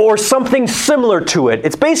or something similar to it.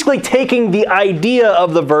 It's basically taking the idea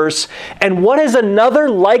of the verse and what is another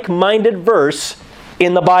like-minded verse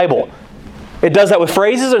in the Bible. It does that with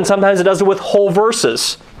phrases, and sometimes it does it with whole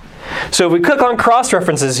verses. So if we click on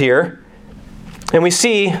cross-references here, and we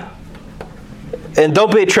see, and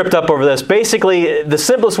don't be tripped up over this, basically the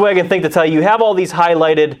simplest way I can think to tell you have all these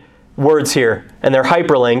highlighted words here, and they're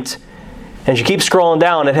hyperlinked. And as you keep scrolling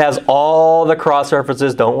down, it has all the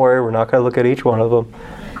cross-references. Don't worry, we're not going to look at each one of them.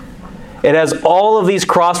 It has all of these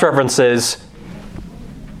cross-references.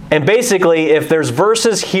 And basically, if there's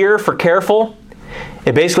verses here for careful,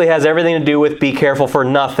 it basically has everything to do with be careful for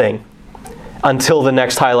nothing until the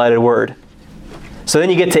next highlighted word. So then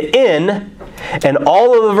you get to in, and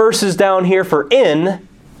all of the verses down here for in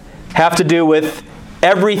have to do with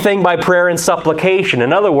everything by prayer and supplication.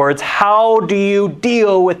 In other words, how do you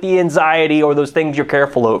deal with the anxiety or those things you're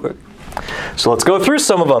careful over? So let's go through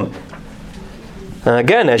some of them. And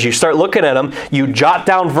again, as you start looking at them, you jot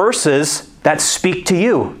down verses that speak to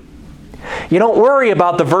you. You don't worry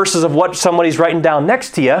about the verses of what somebody's writing down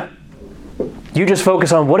next to you. You just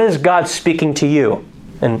focus on what is God speaking to you.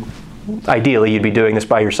 And ideally, you'd be doing this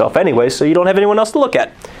by yourself anyway, so you don't have anyone else to look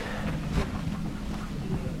at.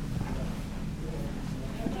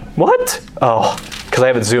 What? Oh, because I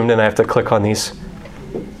have it zoomed in, I have to click on these.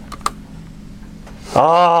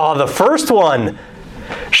 Oh, the first one.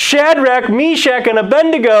 Shadrach, Meshach, and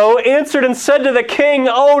Abednego answered and said to the king,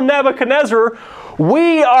 O Nebuchadnezzar,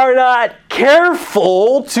 we are not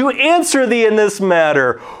careful to answer thee in this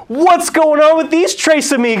matter. What's going on with these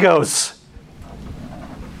tres amigos?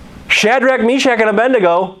 Shadrach, Meshach, and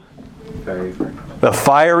Abednego, the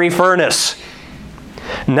fiery furnace.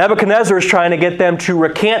 Nebuchadnezzar is trying to get them to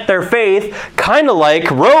recant their faith, kind of like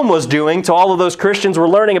Rome was doing to all of those Christians we're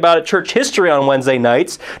learning about at church history on Wednesday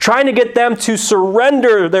nights, trying to get them to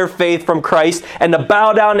surrender their faith from Christ and to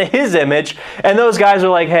bow down to His image. And those guys are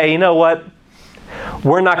like, hey, you know what?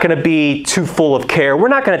 We're not going to be too full of care. We're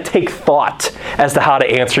not going to take thought as to how to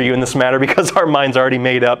answer you in this matter because our mind's already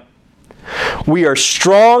made up. We are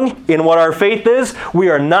strong in what our faith is. We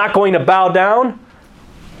are not going to bow down.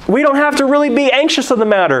 We don't have to really be anxious on the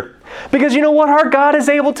matter. Because you know what? Our God is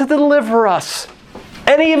able to deliver us.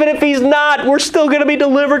 And even if He's not, we're still going to be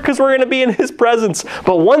delivered because we're going to be in His presence.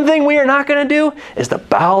 But one thing we are not going to do is to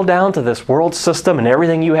bow down to this world system and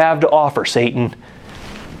everything you have to offer, Satan.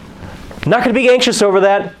 Not going to be anxious over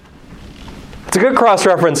that. It's a good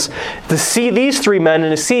cross-reference to see these three men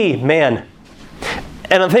and to see, man.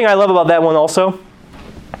 And the thing I love about that one also,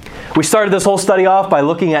 we started this whole study off by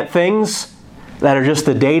looking at things that are just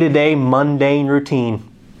the day-to-day mundane routine.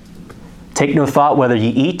 Take no thought whether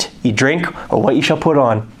you eat, you drink, or what you shall put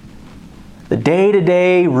on. The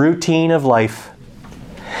day-to-day routine of life.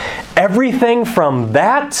 Everything from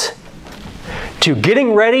that to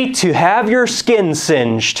getting ready to have your skin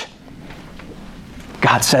singed.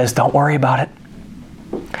 God says, don't worry about it.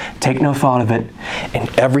 Take no thought of it. And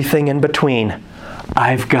everything in between,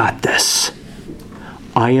 I've got this.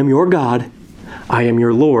 I am your God. I am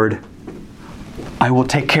your Lord. I will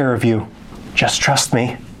take care of you. Just trust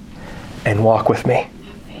me and walk with me.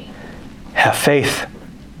 Have faith.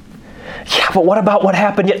 Yeah, but what about what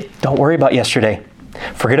happened yet? Don't worry about yesterday.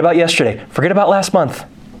 Forget about yesterday. Forget about last month.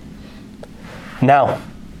 Now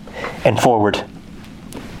and forward.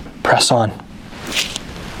 Press on.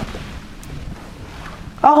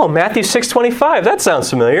 Oh, Matthew 6:25. That sounds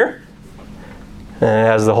familiar. And it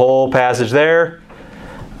has the whole passage there.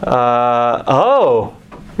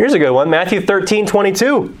 Here's a good one. Matthew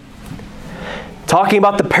 13:22. Talking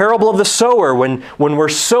about the parable of the sower. When we're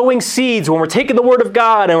sowing seeds, when we're taking the Word of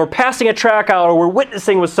God and we're passing a tract out or we're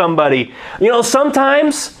witnessing with somebody.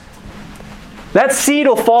 Sometimes that seed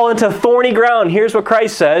will fall into thorny ground. Here's what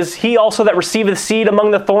Christ says. He also that receiveth seed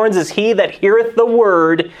among the thorns is he that heareth the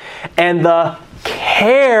word, and the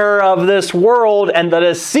care of this world and the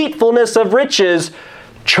deceitfulness of riches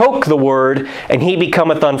choke the word, and he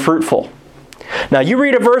becometh unfruitful. Now you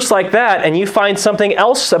read a verse like that and you find something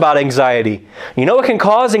else about anxiety. You know what can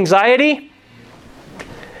cause anxiety?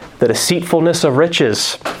 The deceitfulness of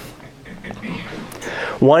riches.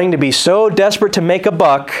 Wanting to be so desperate to make a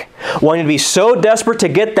buck, wanting to be so desperate to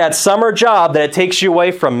get that summer job that it takes you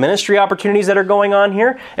away from ministry opportunities that are going on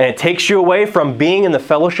here, and it takes you away from being in the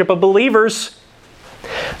fellowship of believers.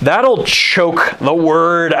 That'll choke the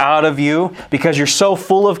word out of you because you're so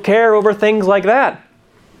full of care over things like that.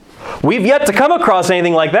 We've yet to come across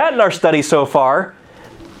anything like that in our study so far.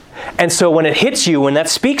 And so when it hits you, when that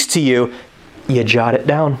speaks to you, you jot it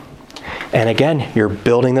down. And again, you're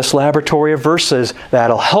building this laboratory of verses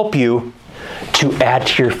that'll help you to add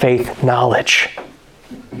to your faith knowledge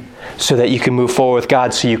so that you can move forward with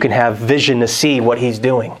God, so you can have vision to see what He's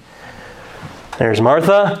doing. There's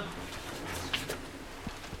Martha.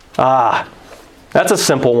 That's a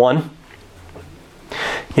simple one.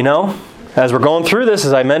 As we're going through this,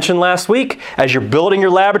 as I mentioned last week, as you're building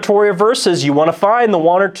your laboratory of verses, you want to find the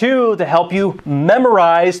one or two to help you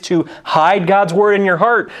memorize, to hide God's Word in your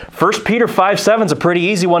heart. 1 Peter 5:7 is a pretty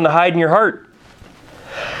easy one to hide in your heart.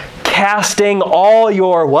 Casting all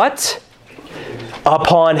your what?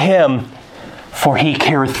 Upon Him, for He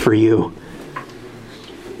careth for you.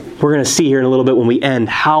 We're going to see here in a little bit when we end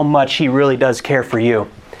how much He really does care for you.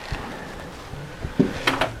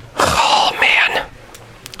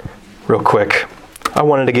 Real quick, I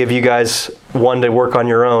wanted to give you guys one to work on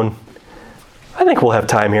your own. I think we'll have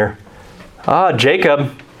time here.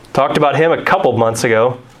 Jacob, talked about him a couple months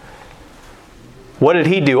ago. What did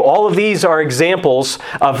he do? All of these are examples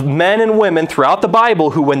of men and women throughout the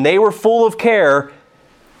Bible who, when they were full of care,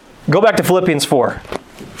 go back to Philippians 4.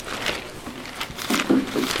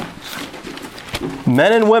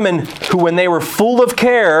 Men and women who, when they were full of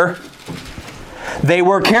care, they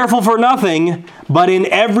were careful for nothing, but in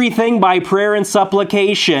everything by prayer and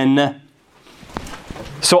supplication.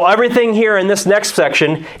 So everything here in this next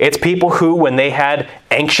section, it's people who, when they had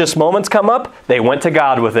anxious moments come up, they went to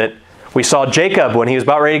God with it. We saw Jacob when he was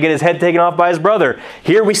about ready to get his head taken off by his brother.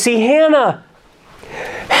 Here we see Hannah.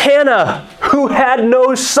 Hannah, who had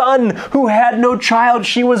no son, who had no child.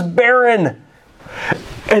 She was barren.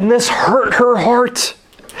 And this hurt her heart.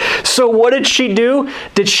 So what did she do?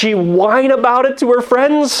 Did she whine about it to her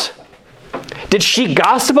friends? Did she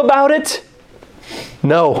gossip about it?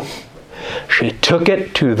 No. She took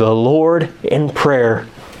it to the Lord in prayer.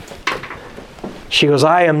 She goes,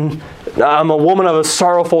 I'm a woman of a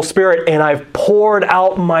sorrowful spirit, and I've poured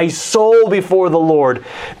out my soul before the Lord.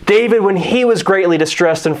 David, when he was greatly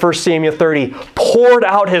distressed in 1 Samuel 30, poured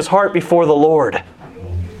out his heart before the Lord.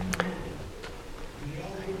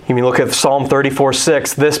 You mean look at Psalm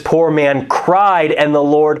 34:6. This poor man cried, and the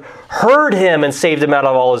Lord heard him and saved him out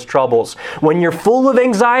of all his troubles. When you're full of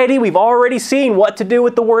anxiety, we've already seen what to do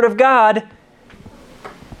with the Word of God.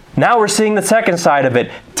 Now we're seeing the second side of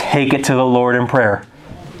it. Take it to the Lord in prayer.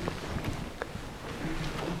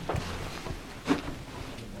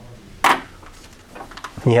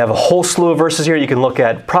 You have a whole slew of verses here you can look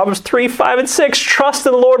at. Proverbs 3, 5, and 6. Trust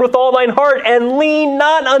in the Lord with all thine heart, and lean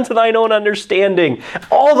not unto thine own understanding.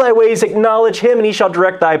 All thy ways acknowledge Him, and He shall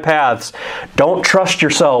direct thy paths. Don't trust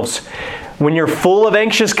yourselves. When you're full of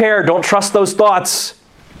anxious care, don't trust those thoughts.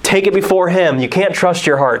 Take it before Him. You can't trust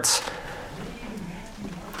your hearts.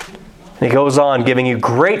 And he goes on, giving you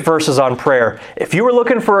great verses on prayer. If you were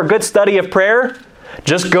looking for a good study of prayer,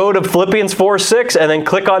 just go to Philippians 4:6 and then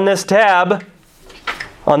click on this tab,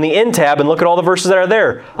 on the In tab, and look at all the verses that are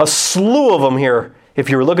there. A slew of them here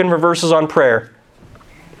if you were looking for verses on prayer.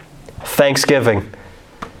 Thanksgiving.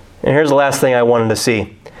 And here's the last thing I wanted to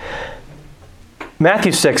see.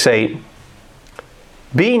 Matthew 6:8.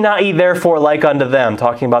 Be not ye therefore like unto them,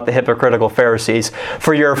 talking about the hypocritical Pharisees,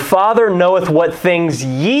 for your Father knoweth what things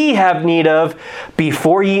ye have need of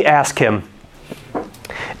before ye ask Him.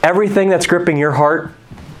 Everything that's gripping your heart,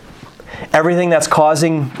 everything that's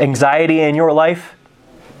causing anxiety in your life,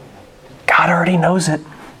 God already knows it.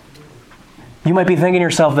 You might be thinking to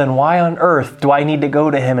yourself, then why on earth do I need to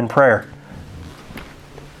go to Him in prayer?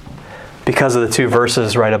 Because of the two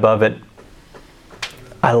verses right above it.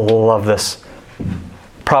 I love this.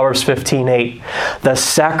 Proverbs 15:8. The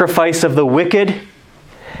sacrifice of the wicked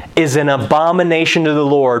is an abomination to the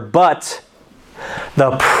Lord, but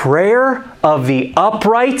the prayer of the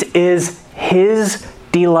upright is His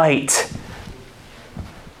delight.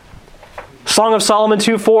 Song of Solomon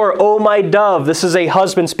 2:4, O my dove. This is a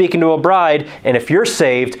husband speaking to a bride, and if you're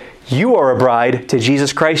saved, you are a bride to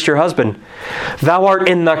Jesus Christ, your husband. Thou art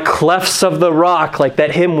in the clefts of the rock, like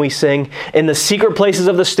that hymn we sing, in the secret places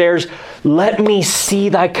of the stairs. Let me see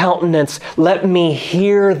thy countenance. Let me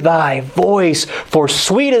hear thy voice. For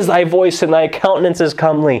sweet is thy voice, and thy countenance is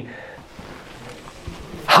comely.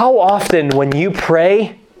 How often when you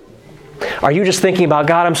pray, are you just thinking about,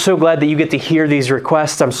 God, I'm so glad that you get to hear these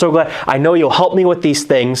requests. I'm so glad. I know you'll help me with these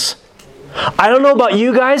things. I don't know about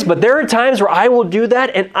you guys, but there are times where I will do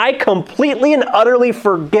that and I completely and utterly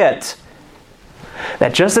forget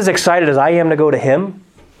that just as excited as I am to go to Him,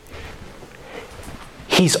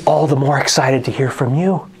 He's all the more excited to hear from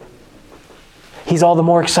you. He's all the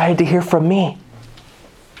more excited to hear from me.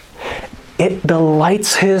 It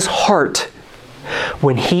delights His heart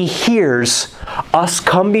when He hears us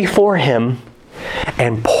come before Him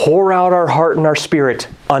and pour out our heart and our spirit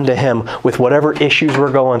unto Him with whatever issues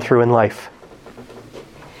we're going through in life.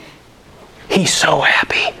 He's so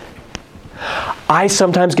happy. I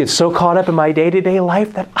sometimes get so caught up in my day-to-day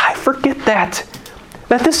life that I forget that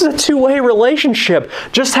this is a two-way relationship.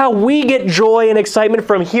 Just how we get joy and excitement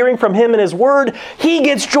from hearing from Him and His Word, He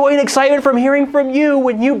gets joy and excitement from hearing from you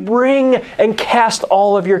when you bring and cast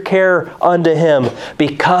all of your care unto Him,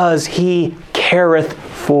 because He careth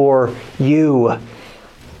for you.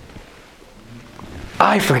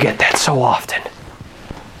 I forget that so often.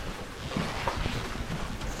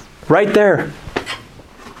 Right there.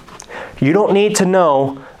 You don't need to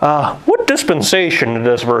know, what dispensation did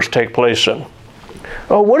this verse take place in?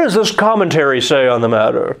 Oh, what does this commentary say on the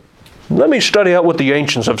matter? Let me study out what the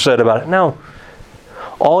ancients have said about it. No.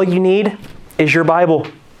 All you need is your Bible.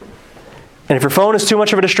 And if your phone is too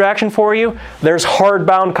much of a distraction for you, there's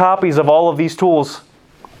hardbound copies of all of these tools.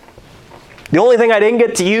 The only thing I didn't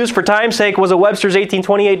get to use for time's sake was a Webster's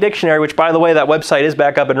 1828 dictionary, which, by the way, that website is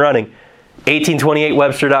back up and running.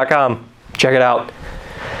 1828webster.com. Check it out.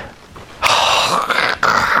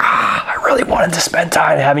 I really wanted to spend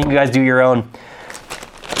time having you guys do your own.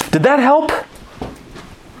 Did that help? Does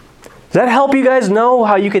that help you guys know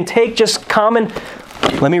how you can take just common...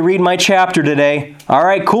 Let me read my chapter today. All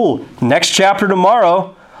right, cool. Next chapter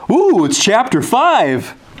tomorrow. Ooh, it's chapter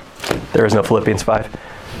 5. There is no Philippians 5.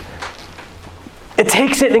 It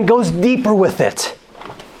takes it and goes deeper with it.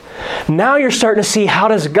 Now you're starting to see, how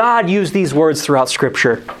does God use these words throughout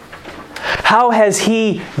Scripture? How has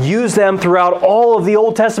He used them throughout all of the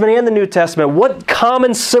Old Testament and the New Testament? What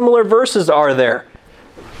common similar verses are there?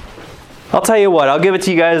 I'll tell you what, I'll give it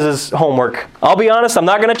to you guys as homework. I'll be honest, I'm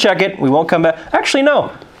not going to check it. We won't come back. Actually, no.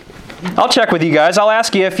 I'll check with you guys. I'll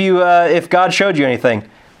ask you if God showed you anything.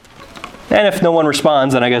 And if no one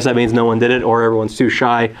responds, then I guess that means no one did it, or everyone's too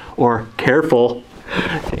shy or careful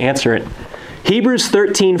to answer it. Hebrews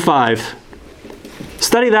 13:5.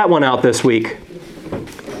 Study that one out this week.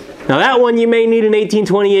 Now that one you may need an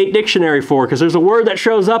 1828 dictionary for, because there's a word that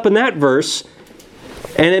shows up in that verse,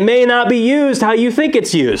 and it may not be used how you think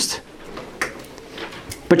it's used.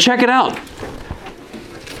 But check it out.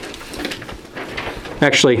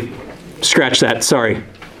 Actually, scratch that, sorry.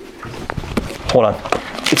 Hold on.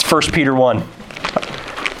 It's 1 Peter 1.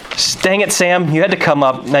 Dang it, Sam, you had to come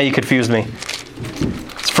up. Now you confused me.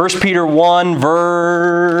 It's 1 Peter 1,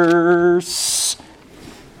 verse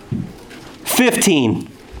 15.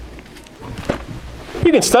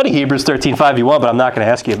 You can study Hebrews 13:5 if you want, but I'm not going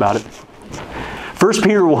to ask you about it. 1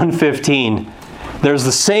 Peter 1:15. There's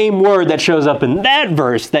the same word that shows up in that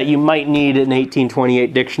verse that you might need an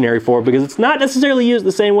 1828 dictionary for, because it's not necessarily used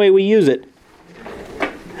the same way we use it.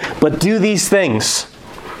 But do these things.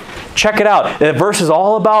 Check it out. The verse is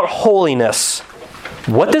all about holiness.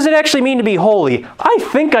 What does it actually mean to be holy? I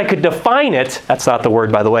think I could define it. That's not the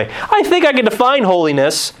word, by the way. I think I could define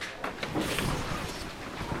holiness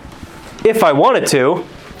if I wanted to.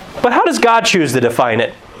 But how does God choose to define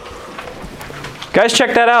it? Guys,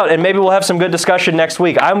 check that out, and maybe we'll have some good discussion next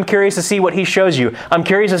week. I'm curious to see what He shows you. I'm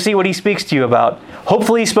curious to see what He speaks to you about.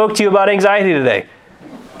 Hopefully He spoke to you about anxiety today.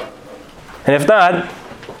 And if not,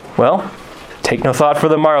 well, take no thought for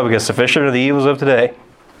the morrow, because sufficient are the evils of today.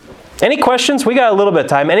 Any questions? We got a little bit of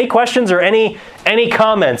time. Any questions or any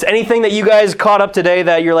comments? Anything that you guys caught up today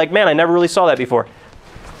that you're like, man, I never really saw that before?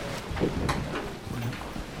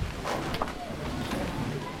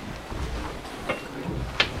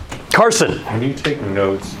 Carson. When you take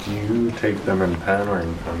notes, do you take them in pen or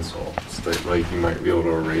in pencil? So that, like, you might be able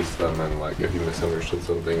to erase them and, like, if you misunderstood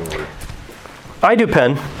something or... I do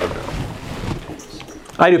pen. Okay.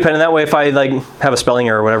 I do pen, and that way if I like have a spelling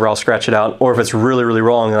error or whatever, I'll scratch it out. Or if it's really, really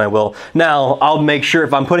wrong, then I will. Now, I'll make sure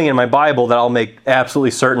if I'm putting it in my Bible that I'll make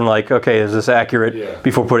absolutely certain, like, okay, is this accurate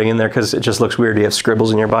before putting it in there, because it just looks weird to have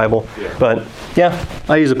scribbles in your Bible. Yeah. But, yeah,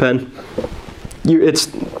 I use a pen.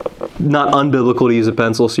 It's not unbiblical to use a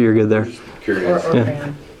pencil, so you're good there. Curious. Or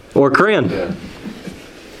crayon. Or crayon. Yeah.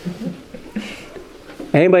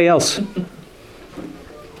 Anybody else?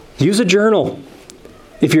 Use a journal.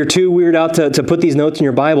 If you're too weird out to put these notes in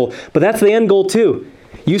your Bible. But that's the end goal too.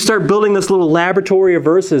 You start building this little laboratory of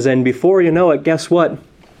verses, and before you know it, guess what?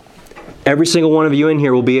 Every single one of you in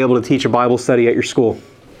here will be able to teach a Bible study at your school.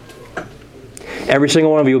 Every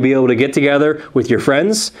single one of you will be able to get together with your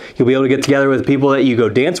friends. You'll be able to get together with people that you go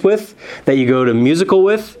dance with, that you go to musical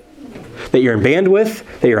with, that you're in band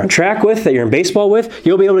with, that you're on track with, that you're in baseball with.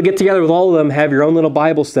 You'll be able to get together with all of them, have your own little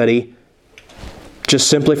Bible study, just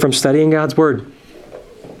simply from studying God's Word.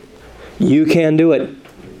 You can do it.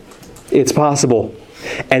 It's possible.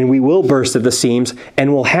 And we will burst at the seams,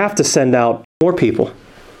 and we'll have to send out more people.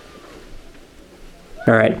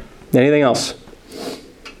 All right. Anything else?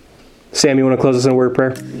 Sam, you want to close us in a word of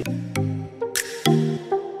prayer?